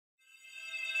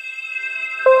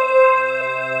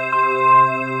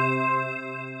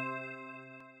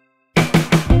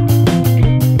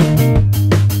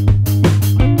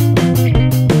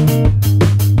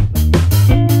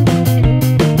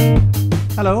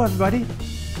Hello everybody,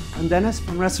 I'm Dennis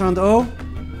from Restaurant O.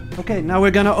 Okay, now we're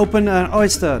gonna open an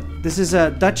oyster. This is a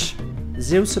Dutch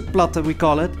Zeeuwse platte, we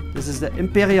call it. This is the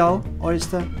Imperial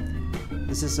oyster.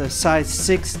 This is a size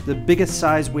 6, the biggest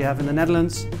size we have in the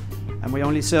Netherlands. And we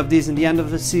only serve these in the end of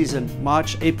the season,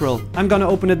 March, April. I'm gonna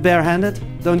open it barehanded.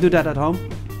 Don't do that at home.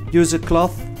 Use a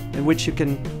cloth in which you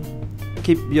can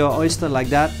keep your oyster like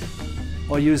that,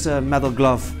 or use a metal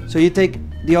glove. So you take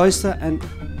the oyster and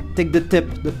take the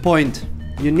tip, the point.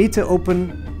 You need to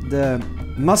open the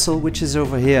muscle which is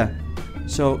over here.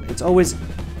 So it's always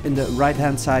in the right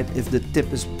hand side if the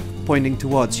tip is pointing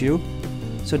towards you.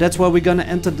 So that's where we're gonna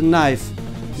enter the knife.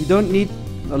 You don't need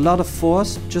a lot of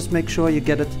force, just make sure you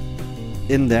get it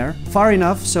in there. Far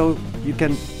enough so you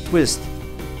can twist.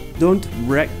 Don't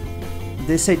wreck.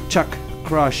 They say chuck,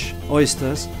 crush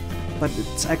oysters, but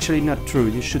it's actually not true.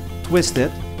 You should twist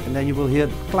it and then you will hear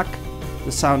clack,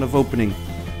 the sound of opening.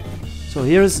 So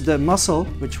here's the muscle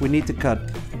which we need to cut.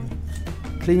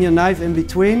 Clean your knife in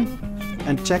between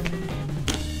and check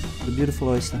the beautiful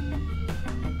oyster.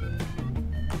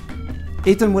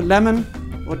 Eat them with lemon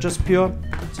or just pure,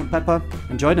 some pepper.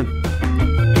 Enjoy them.